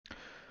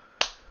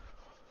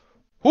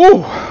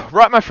Woo!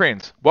 Right, my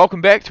friends, welcome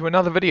back to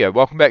another video.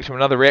 Welcome back to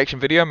another reaction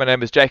video. My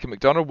name is Jacob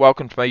McDonald.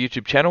 Welcome to my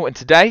YouTube channel. And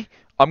today,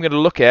 I'm going to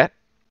look at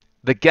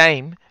the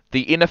game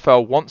the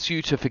NFL wants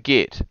you to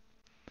forget.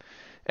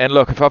 And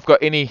look, if I've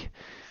got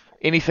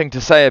anything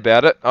to say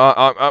about it,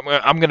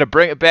 I'm going to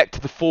bring it back to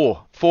the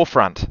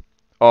forefront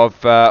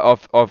of the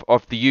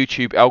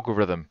YouTube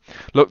algorithm.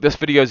 Look, this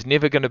video is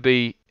never going to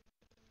be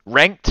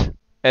ranked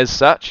as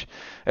such.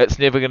 It's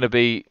never going to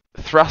be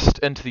thrust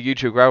into the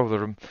YouTube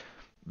algorithm.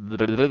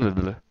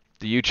 The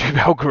YouTube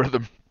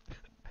algorithm.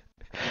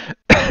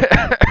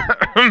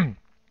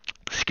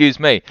 Excuse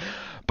me.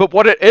 But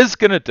what it is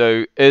going to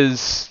do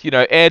is,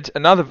 add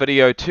another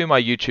video to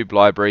my YouTube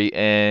library.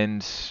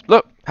 And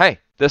look, hey,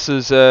 this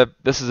is a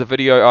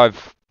video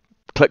I've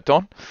clicked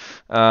on.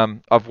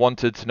 I've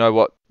wanted to know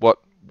what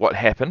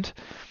happened,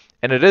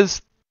 and it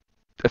is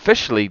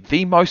officially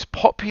the most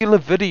popular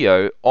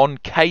video on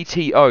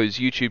KTO's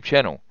YouTube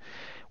channel,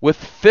 with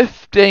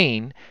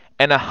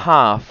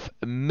 15.5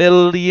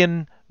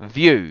 million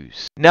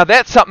views. Now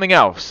that's something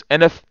else.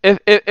 And if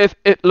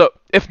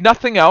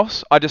nothing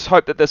else, I just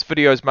hope that this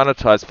video is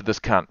monetized for this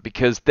cunt,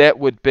 because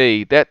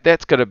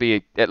that's going to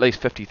be at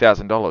least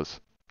 $50,000.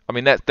 I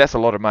mean, that's a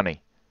lot of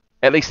money.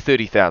 At least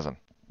 30,000.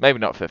 Maybe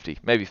not 50,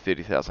 maybe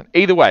 30,000.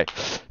 Either way,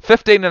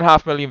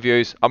 15.5 million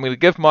views. I'm going to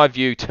give my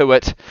view to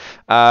it.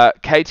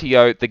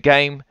 KTO, the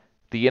game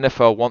the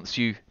NFL wants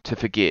you to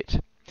forget.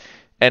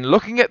 And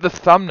looking at the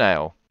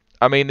thumbnail,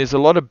 I mean, there's a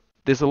lot of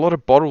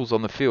bottles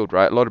on the field,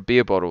 right? A lot of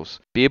beer bottles.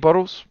 Beer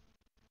bottles?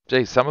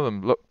 Geez, some of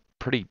them look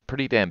pretty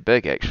damn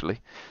big, actually.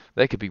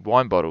 They could be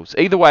wine bottles.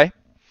 Either way,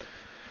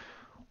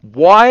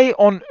 why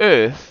on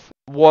earth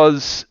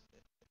was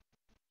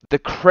the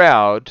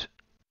crowd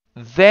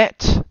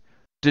that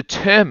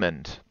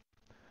determined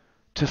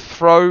to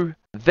throw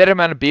that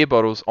amount of beer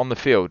bottles on the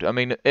field? I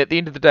mean, at the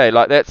end of the day,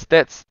 like that's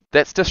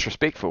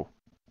disrespectful.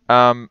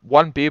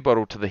 One beer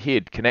bottle to the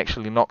head can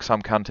actually knock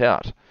some cunt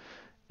out.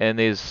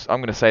 And I'm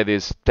going to say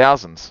there's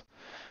thousands,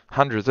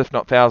 hundreds, if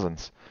not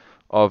thousands,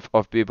 of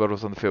beer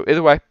bottles on the field.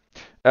 Either way,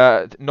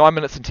 9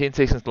 minutes and 10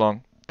 seconds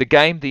long. The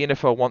game the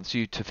NFL wants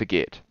you to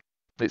forget.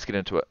 Let's get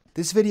into it.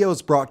 This video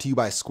is brought to you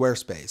by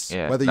Squarespace.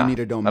 Yeah, whether you need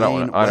a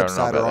domain,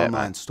 website, or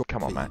online store.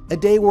 Come on, man. A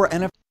day where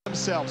NFL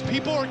themselves.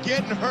 People are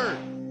getting hurt.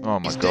 Oh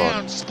my He's God.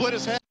 Down, split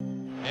his head.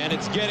 And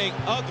it's getting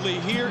ugly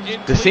here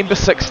in December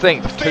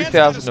 16th,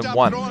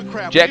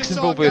 2001.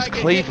 Jacksonville versus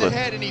Cleveland.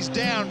 And he's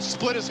down,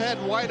 split his head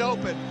wide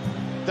open.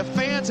 The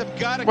fans have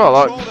got to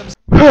control them.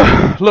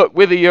 Look,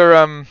 whether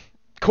you're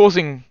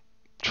causing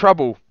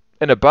trouble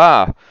in a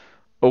bar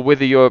or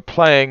whether you're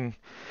playing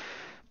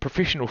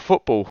professional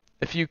football,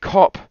 if you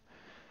cop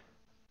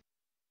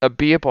a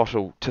beer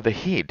bottle to the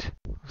head,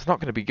 it's not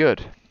going to be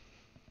good.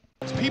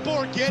 People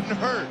are getting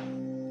hurt.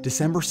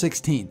 December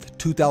 16th,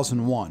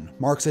 2001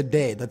 marks a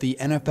day that the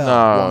NFL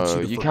wants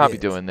you to forget. Can't be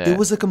doing that. It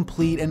was a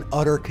complete and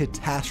utter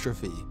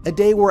catastrophe. A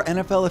day where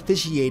NFL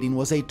officiating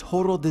was a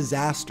total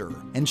disaster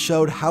and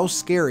showed how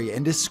scary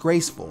and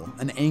disgraceful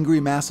an angry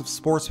mass of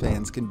sports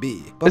fans can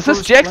be. But is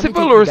this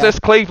Jacksonville or is this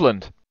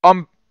Cleveland?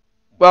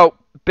 Well,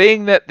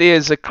 being that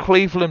there's a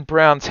Cleveland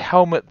Browns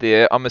helmet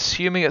there, I'm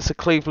assuming it's a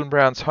Cleveland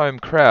Browns home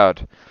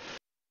crowd.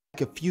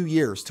 A few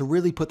years to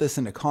really put this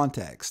into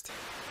context.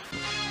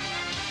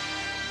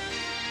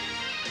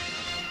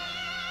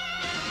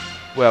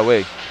 Well,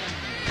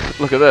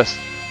 look at this.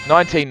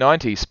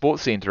 1990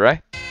 Sports Center, eh?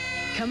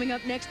 Coming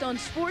up next on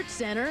Sports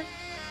Center,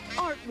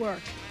 artwork.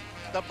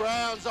 The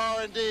Browns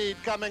are indeed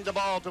coming to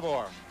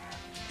Baltimore.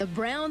 The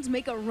Browns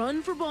make a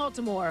run for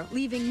Baltimore,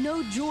 leaving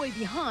no joy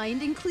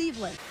behind in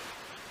Cleveland.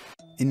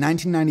 In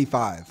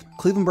 1995,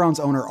 Cleveland Browns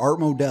owner Art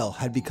Modell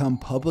had become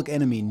public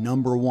enemy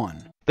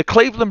 #1. The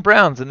Cleveland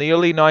Browns in the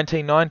early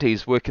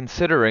 1990s were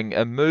considering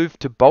a move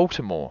to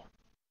Baltimore.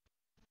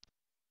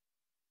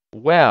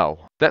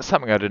 Wow, that's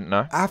something I didn't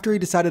know. After he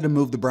decided to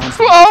move the Browns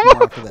to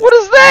Baltimore after that. What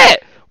is that?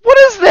 What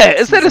is that?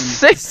 Is that a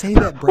sick? To say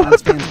that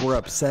Browns fans were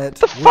upset. What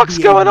the fuck's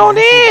going on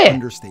here?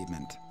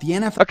 Understatement. The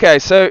NFL. Okay,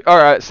 so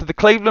alright, so the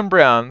Cleveland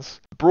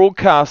Browns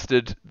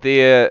broadcasted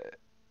their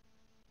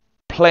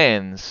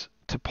plans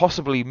to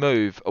possibly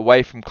move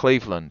away from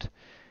Cleveland,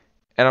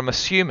 and I'm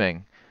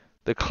assuming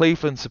the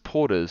Cleveland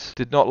supporters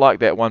did not like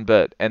that one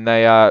bit, and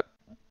they are,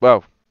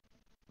 well,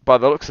 by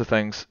the looks of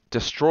things,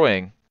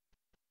 destroying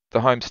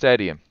the home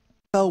stadium.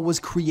 Was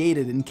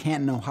created in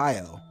Canton,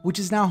 Ohio, which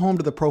is now home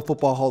to the Pro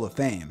Football Hall of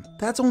Fame.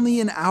 That's only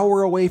an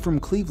hour away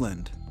from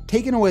Cleveland.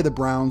 Taking away the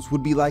Browns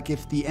would be like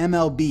if the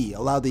MLB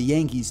allowed the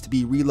Yankees to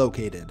be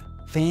relocated.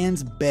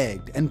 Fans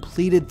begged and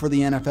pleaded for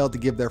the NFL to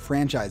give their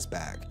franchise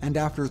back, and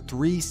after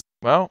 3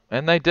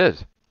 and they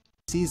did.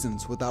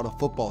 Seasons without a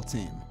football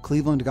team,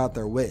 Cleveland got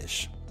their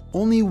wish.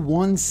 Only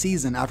 1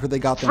 season after they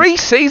got 3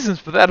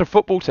 seasons without a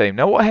football team.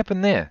 Now what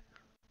happened there?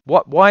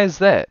 Why is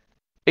that?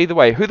 Either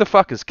way, who the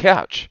fuck is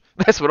Couch?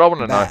 That's what I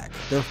want to know.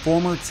 Their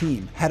former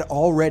team had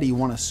already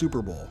won a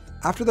Super Bowl.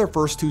 After their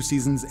first 2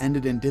 seasons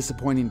ended in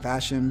disappointing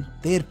fashion,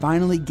 they had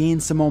finally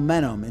gained some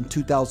momentum in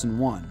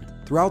 2001.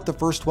 Throughout the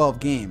first 12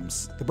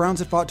 games, the Browns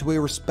had fought to a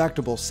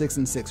respectable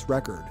 6-6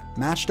 record.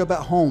 Matched up at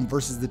home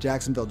versus the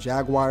Jacksonville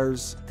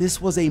Jaguars, this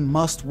was a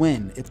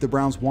must-win if the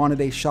Browns wanted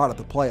a shot at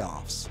the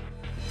playoffs.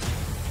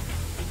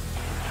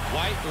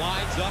 White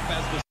lines up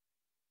as the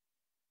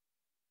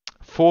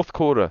Fourth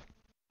quarter,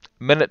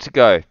 minute to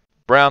go.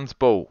 Browns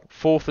ball,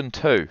 4th and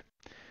 2.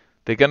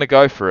 They're going to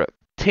go for it.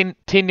 10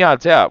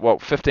 yards out, well,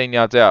 15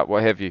 yards out,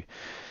 what have you.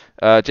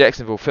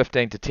 Jacksonville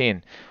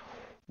 15-10.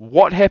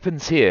 What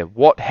happens here?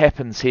 What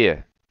happens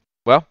here?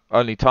 Well,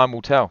 only time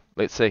will tell.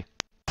 Let's see.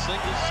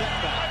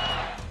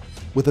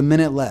 With a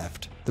minute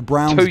left, the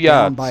Browns 2 down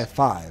yards. by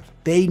 5.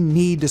 They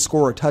need to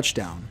score a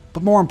touchdown.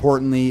 But more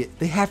importantly,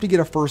 they have to get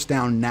a first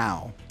down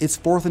now. It's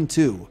 4th and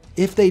 2.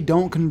 If they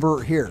don't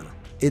convert here,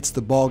 it's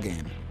the ball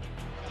game.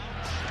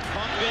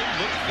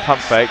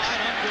 Pump fakes.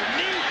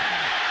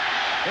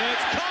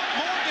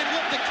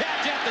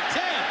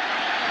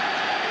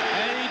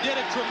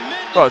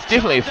 Well, it's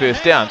definitely a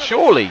first down.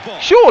 Surely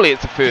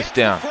it's a first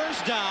down.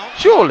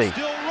 Surely.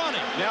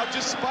 Now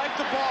just spike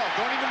the ball.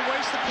 Don't even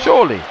waste the play.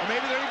 Surely. Or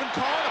maybe they're even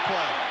calling a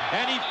play.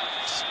 and he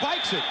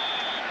spikes it.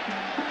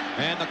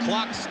 And the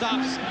clock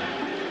stops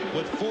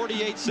with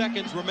 48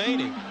 seconds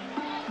remaining.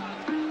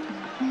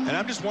 And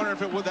I'm just wondering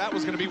if that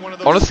was going to be one of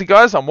those. Honestly,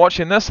 guys, I'm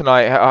watching this and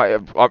I'm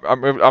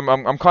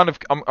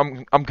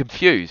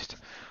confused.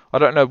 I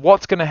don't know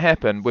what's going to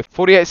happen with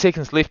 48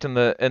 seconds left in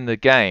the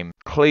game.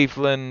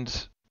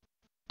 Cleveland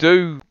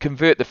do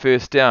convert the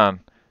first down,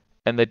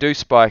 and they do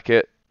spike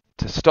it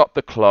to stop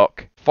the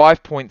clock.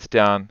 5 points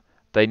down.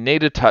 They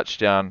need a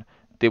touchdown.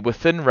 They're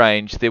within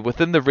range. They're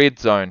within the red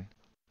zone.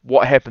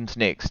 What happens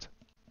next?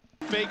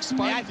 Fake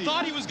spike. I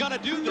thought he was going to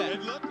do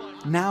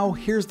that. Now,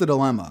 here's the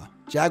dilemma.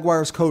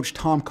 Jaguars coach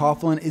Tom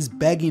Coughlin is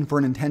begging for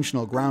an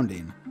intentional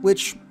grounding,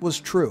 which was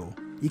true.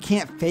 You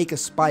can't fake a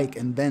spike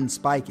and then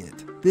spike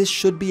it. This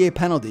should be a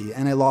penalty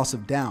and a loss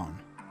of down.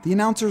 The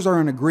announcers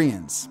are in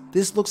agreement.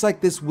 This looks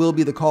like this will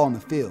be the call on the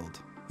field.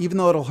 Even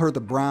though it'll hurt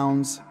the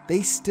Browns,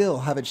 they still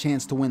have a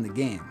chance to win the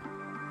game.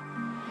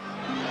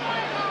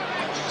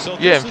 So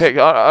Yeah, in fact,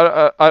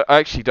 I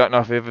actually don't know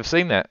if I've ever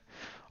seen that.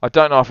 I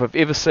don't know if I've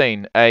ever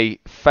seen a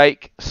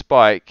fake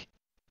spike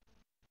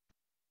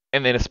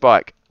and then a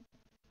spike.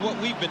 what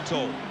we've been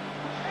told,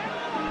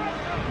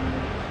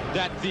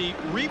 that the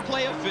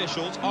replay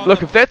officials on Look,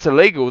 the if that's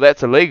illegal,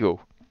 that's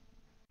illegal.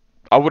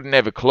 I wouldn't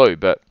have a clue,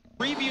 but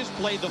previous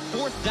play, the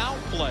fourth down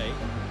play,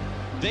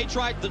 they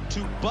tried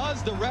to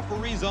buzz the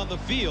referees on the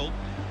field,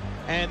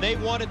 and they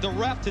wanted the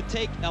ref to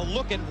take a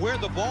look at where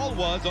the ball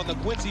was on the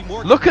Quincy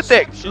Morgan look at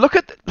that! reception.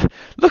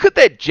 Look at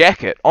that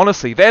jacket.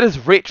 Honestly, that is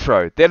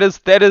retro.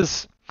 That's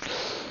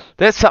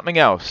something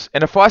else.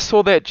 And if I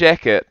saw that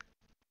jacket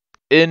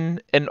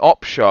in an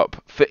op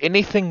shop for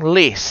anything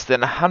less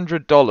than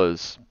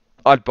 $100,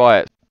 I'd buy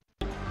it.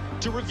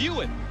 to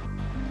review it.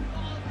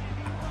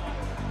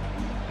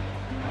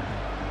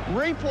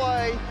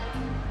 Replay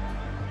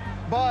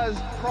buzz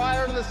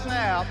prior to the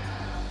snap.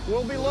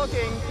 We'll be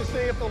looking to see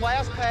if the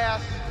last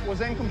pass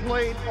was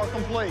incomplete or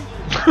complete.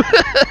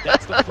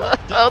 That's the fourth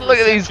Oh, down look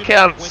at these reception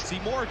counts. for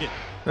Quincy Morgan.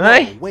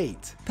 Hey? Oh,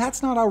 wait,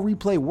 that's not how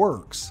replay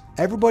works.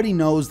 Everybody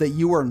knows that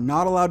you are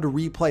not allowed to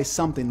replay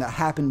something that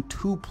happened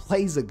 2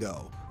 plays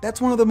ago. That's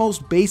one of the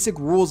most basic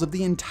rules of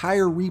the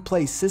entire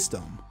replay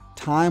system.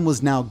 Time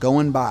was now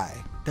going by.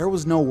 There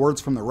was no words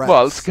from the refs.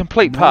 Well, it's a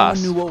complete no pass.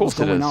 one knew what Of was course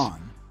it going is.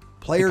 on.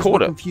 Players caught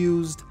were it.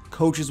 confused.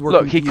 Coaches were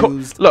Look,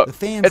 confused. look, the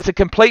fans. it's a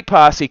complete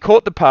pass. He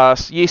caught the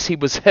pass. Yes, he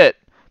was hit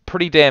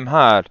pretty damn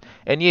hard.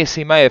 And yes,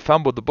 he may have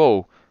fumbled the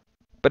ball,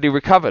 but he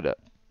recovered it.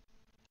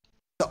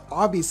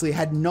 obviously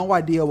had no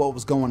idea what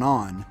was going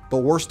on. But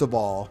worst of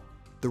all,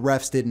 the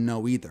refs didn't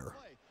know either.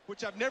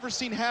 Which I've never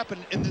seen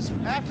happen in this.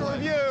 After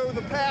review,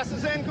 the pass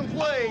is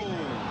incomplete.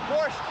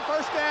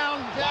 First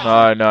down.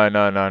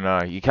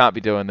 No. You can't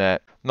be doing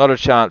that. Not a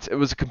chance. It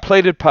was a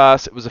completed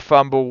pass. It was a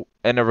fumble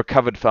and a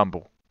recovered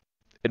fumble,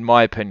 in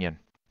my opinion.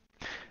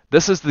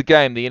 This is the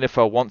game the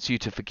NFL wants you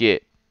to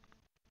forget.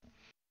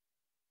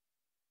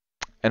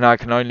 And I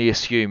can only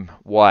assume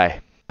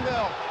why.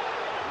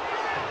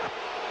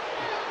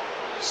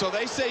 So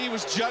they say he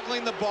was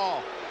juggling the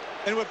ball.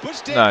 And what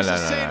Butch No, Davis no,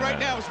 is no, saying no, right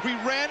no. now is we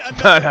ran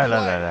another No.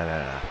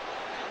 play.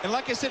 And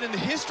like I said, in the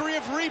history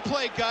of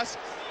replay, Gus,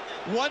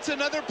 once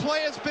another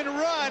play has been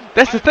run...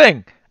 That's the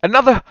thing.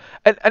 Another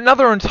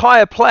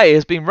entire play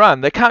has been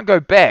run. They can't go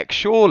back,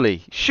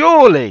 surely.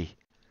 Surely.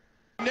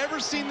 I've never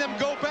seen them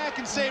go back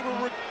and say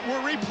we're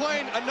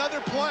replaying another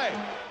play.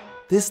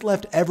 This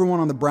left everyone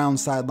on the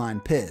Browns sideline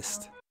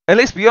pissed. And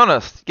let's be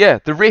honest, yeah,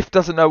 the ref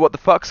doesn't know what the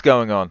fuck's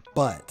going on.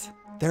 But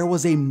there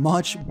was a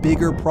much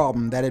bigger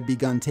problem that had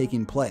begun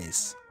taking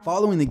place.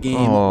 Following the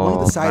game, one of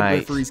the side mate.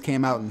 referees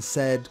came out and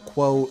said,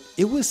 quote,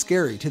 "It was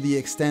scary to the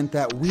extent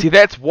that we..." See,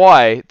 that's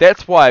why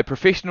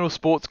professional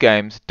sports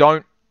games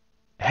don't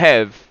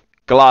have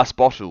glass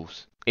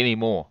bottles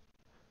anymore.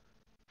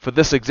 For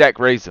this exact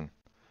reason.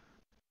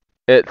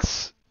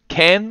 It's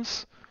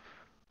cans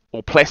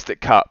or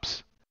plastic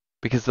cups.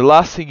 Because the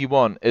last thing you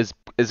want is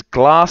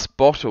glass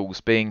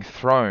bottles being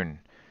thrown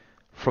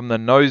from the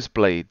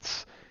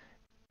nosebleeds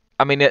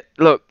I mean,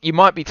 look, you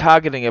might be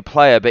targeting a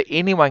player, but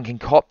anyone can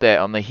cop that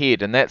on the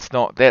head, and that's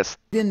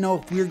Didn't know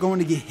if we were going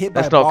to get hit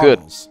by that's not good.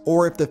 bottles,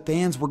 or if the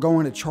fans were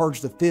going to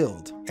charge the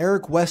field.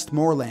 Eric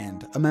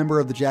Westmoreland, a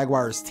member of the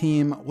Jaguars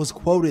team, was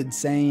quoted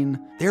saying,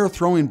 "They are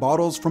throwing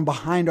bottles from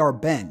behind our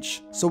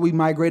bench, so we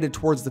migrated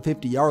towards the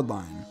 50-yard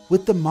line."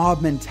 With the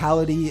mob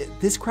mentality,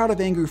 this crowd of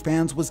angry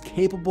fans was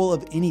capable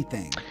of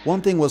anything.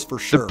 One thing was for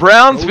sure. The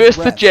Browns those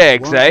versus the refs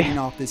Jags, weren't eh? getting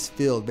off this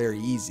field very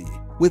easy.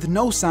 With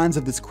no signs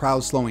of this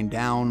crowd slowing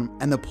down,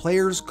 and the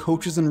players,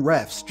 coaches, and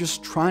refs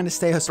just trying to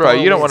stay as far Bro,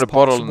 you don't away want as a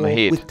bottle in the possible,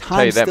 head, with I'll tell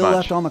time you that still much.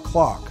 left on the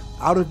clock,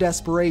 out of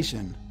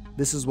desperation,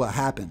 this is what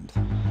happened.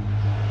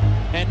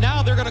 And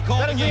now they're going to call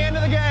That the is the game. end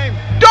of the game.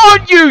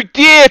 Don't you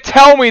dare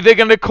tell me they're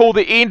going to call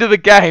the end of the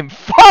game.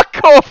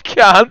 Fuck off,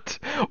 cunt.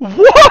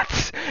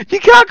 What? You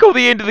can't call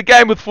the end of the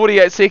game with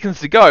 48 seconds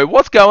to go.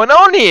 What's going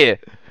on here?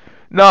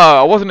 No,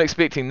 I wasn't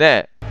expecting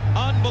that.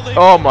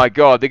 Unbelievable. Oh my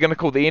god, they're going to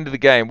call the end of the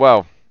game.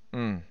 Well,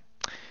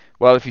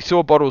 well, if you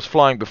saw bottles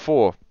flying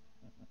before,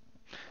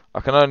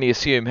 I can only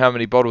assume how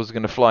many bottles are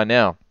going to fly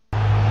now.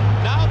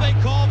 Now they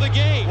call the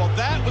game. Well,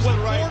 that was with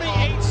the right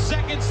 48 call.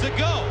 seconds to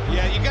go.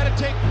 Yeah, you got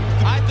to take.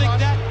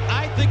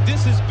 I think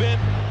this has been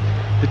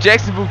The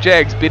Jacksonville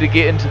Jags better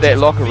get into that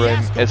locker room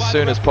fiasco as by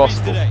soon the as referees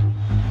possible. today.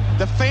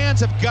 The fans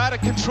have got to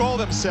control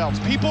themselves.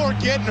 People are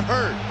getting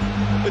hurt.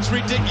 It's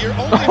ridiculous. You're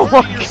only Oh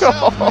hurting my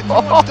yourself by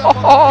throwing god! stuff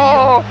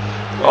on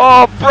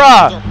Oh,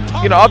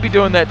 bruh! You know, I'd be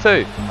doing that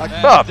too. the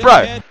field. Oh,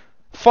 bro,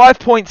 5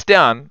 points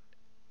down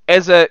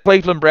as a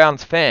Cleveland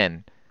Browns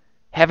fan,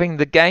 having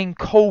the game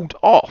called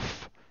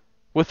off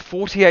with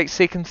 48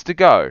 seconds to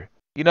go.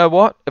 You know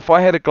what? If I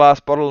had a glass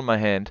bottle in my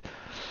hand,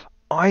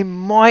 I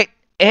might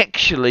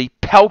actually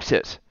pelt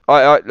it.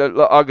 I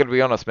gotta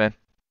be honest, man.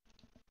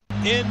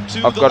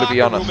 Into I've the gotta be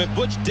locker honest. room, and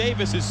Butch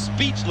Davis is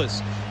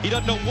speechless. He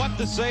doesn't know what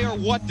to say or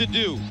what to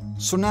do.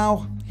 So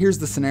now, here's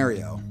the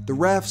scenario. The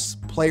refs,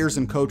 players,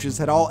 and coaches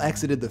had all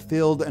exited the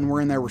field and were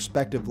in their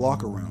respective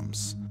locker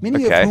rooms.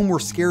 Many Okay. of whom were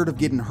scared of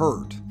getting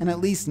hurt, and at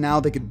least now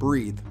they could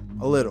breathe.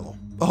 A little.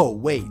 Oh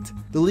wait,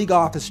 the league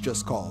office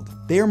just called.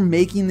 They're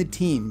making the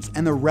teams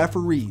and the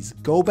referees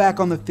go back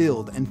on the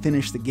field and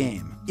finish the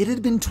game. It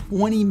had been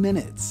 20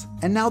 minutes,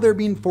 and now they're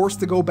being forced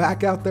to go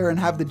back out there and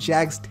have the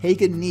Jags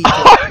take a knee.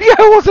 Yeah,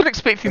 I wasn't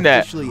expecting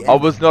that. Officially I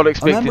was not ended. A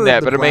expecting member that,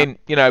 of the but I mean,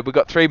 you know, we've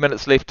got 3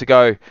 minutes left to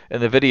go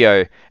in the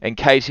video, and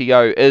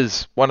KTO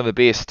is one of the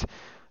best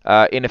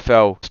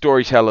NFL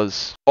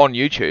storytellers on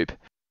YouTube.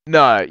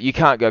 No, you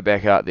can't go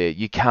back out there.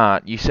 You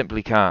can't. You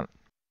simply can't.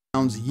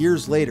 Browns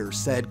years later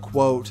said,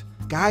 quote,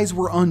 "Guys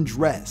were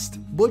undressed."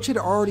 Butch had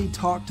already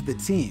talked to the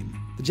team.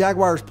 The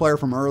Jaguars player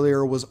from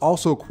earlier was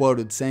also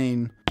quoted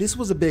saying, "This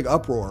was a big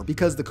uproar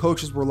because the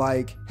coaches were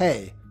like,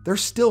 hey, they're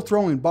still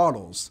throwing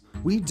bottles.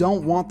 We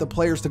don't want the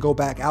players to go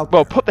back out there."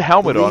 Well, put the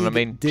helmet on. I league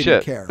mean, didn't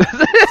shit. care.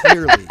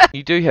 Clearly.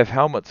 You do have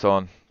helmets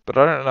on, but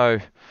I don't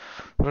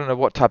know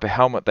what type of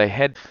helmet they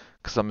had,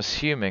 because I'm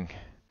assuming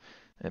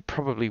it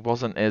probably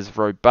wasn't as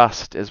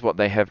robust as what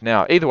they have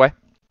now. Either way.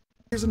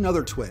 Here's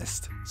another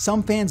twist.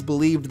 Some fans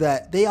believed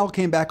that they all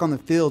came back on the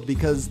field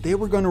because they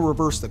were going to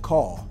reverse the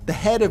call. The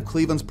head of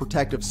Cleveland's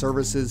protective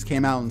services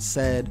came out and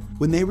said,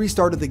 when they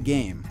restarted the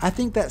game, I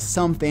think that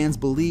some fans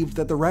believed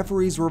that the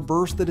referees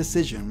reversed the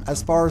decision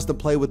as far as the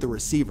play with the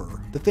receiver.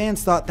 The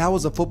fans thought that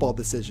was a football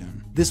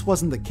decision. This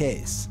wasn't the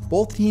case.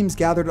 Both teams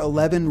gathered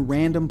 11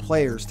 random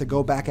players to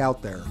go back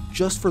out there,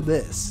 just for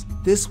this.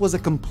 This was a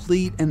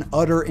complete and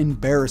utter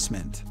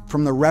embarrassment.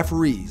 From the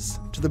referees,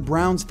 to the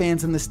Browns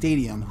fans in the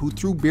stadium who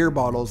threw beer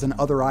bottles and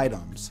other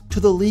items,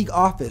 to the league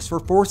office for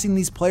forcing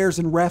these players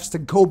and refs to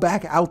go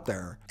back out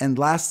there, and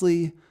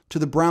lastly, to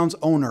the Browns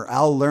owner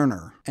Al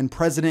Lerner and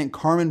President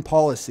Carmen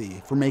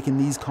Policy for making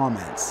these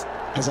comments.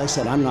 As I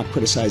said, I'm not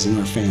criticizing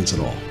our fans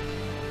at all.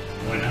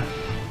 Why not?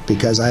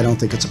 Because I don't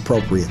think it's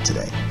appropriate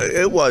today.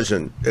 It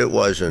wasn't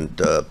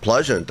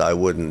pleasant. I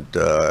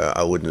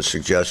wouldn't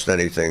suggest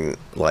anything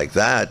like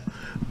that,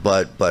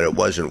 but it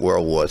wasn't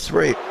World War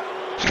III.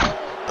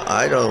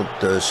 I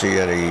don't see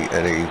any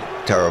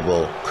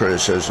terrible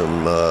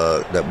criticism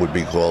that would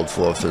be called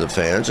for the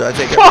fans. I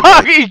think. Fuck,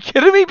 are you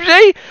kidding me,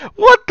 G?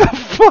 What the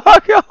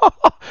fuck?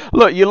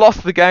 Look, you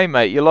lost the game,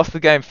 mate. You lost the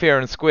game fair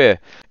and square.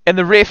 And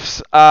the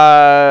refs,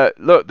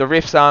 look, the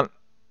refs aren't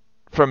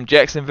from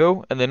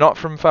Jacksonville, and they're not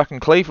from fucking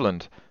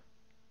Cleveland.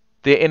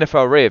 They're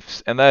NFL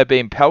refs, and they're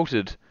being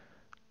pelted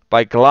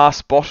by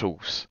glass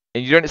bottles.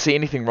 And you don't see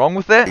anything wrong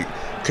with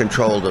that?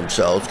 Control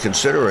themselves,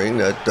 considering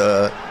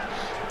that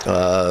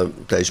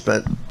they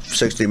spent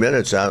 60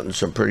 minutes out in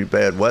some pretty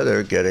bad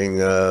weather, getting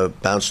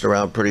bounced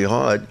around pretty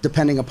hard.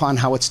 Depending upon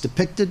how it's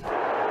depicted,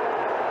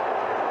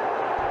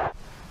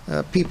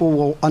 people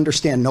will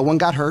understand no one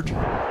got hurt.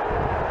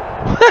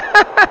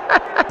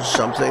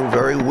 Something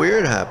very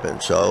weird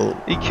happened, so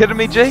Are you kidding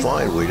me, G?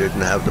 fine. We didn't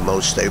have the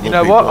most stable You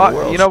know people what? in the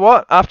world. You know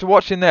what? After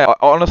watching that, I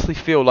honestly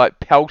feel like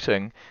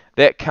pelting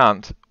that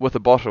cunt with a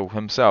bottle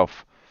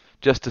himself,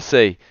 just to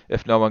see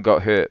if no one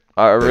got hurt.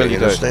 I really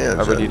do.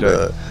 I really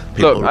do.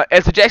 Look,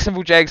 as a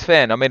Jacksonville Jags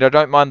fan, I mean, I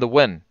don't mind the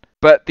win,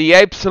 but the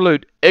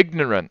absolute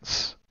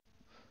ignorance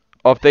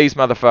of these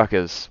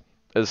motherfuckers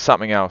is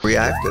something else.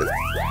 Reacted.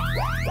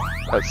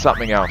 It's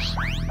something else.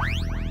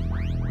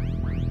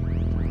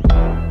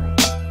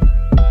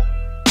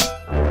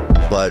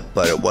 But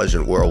it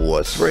wasn't World War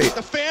III.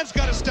 The fans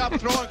got to stop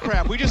throwing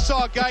crap. We just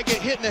saw a guy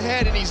get hit in the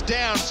head and he's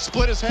down,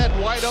 split his head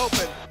wide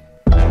open.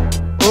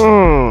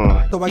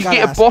 So I You gotta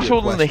get a ask you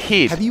bottle in the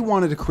question. head. Have you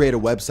wanted to create a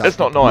website That's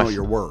to not promote nice.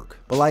 your work,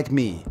 but like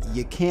me,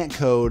 you can't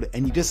code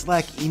and you just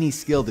lack any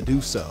skill to do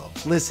so?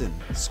 Listen,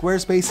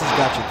 Squarespace has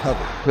got you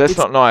covered. That's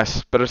not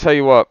nice, but I'll tell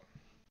you what.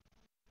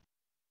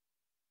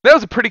 That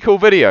was a pretty cool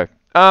video.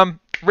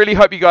 Really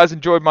hope you guys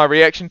enjoyed my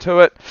reaction to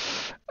it.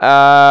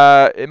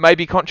 It may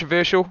be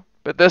controversial,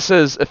 but this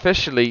is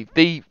officially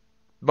the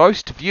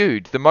most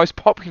viewed, the most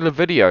popular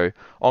video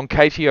on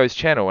KTO's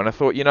channel. And I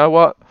thought, you know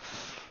what?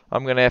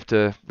 I'm going to have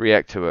to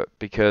react to it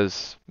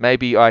because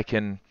maybe I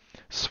can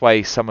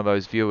sway some of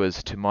those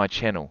viewers to my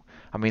channel.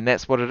 I mean,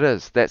 that's what it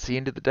is. That's the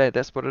end of the day.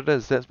 That's what it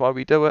is. That's why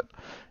we do it.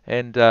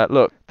 And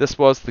look, this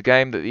was the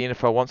game that the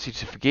NFL wants you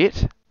to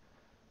forget.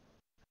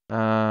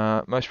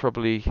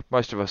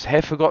 Most of us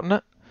have forgotten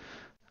it.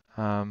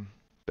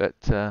 But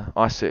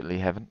I certainly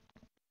haven't.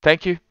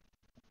 Thank you.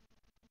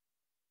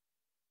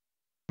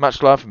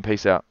 Much love and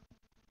peace out.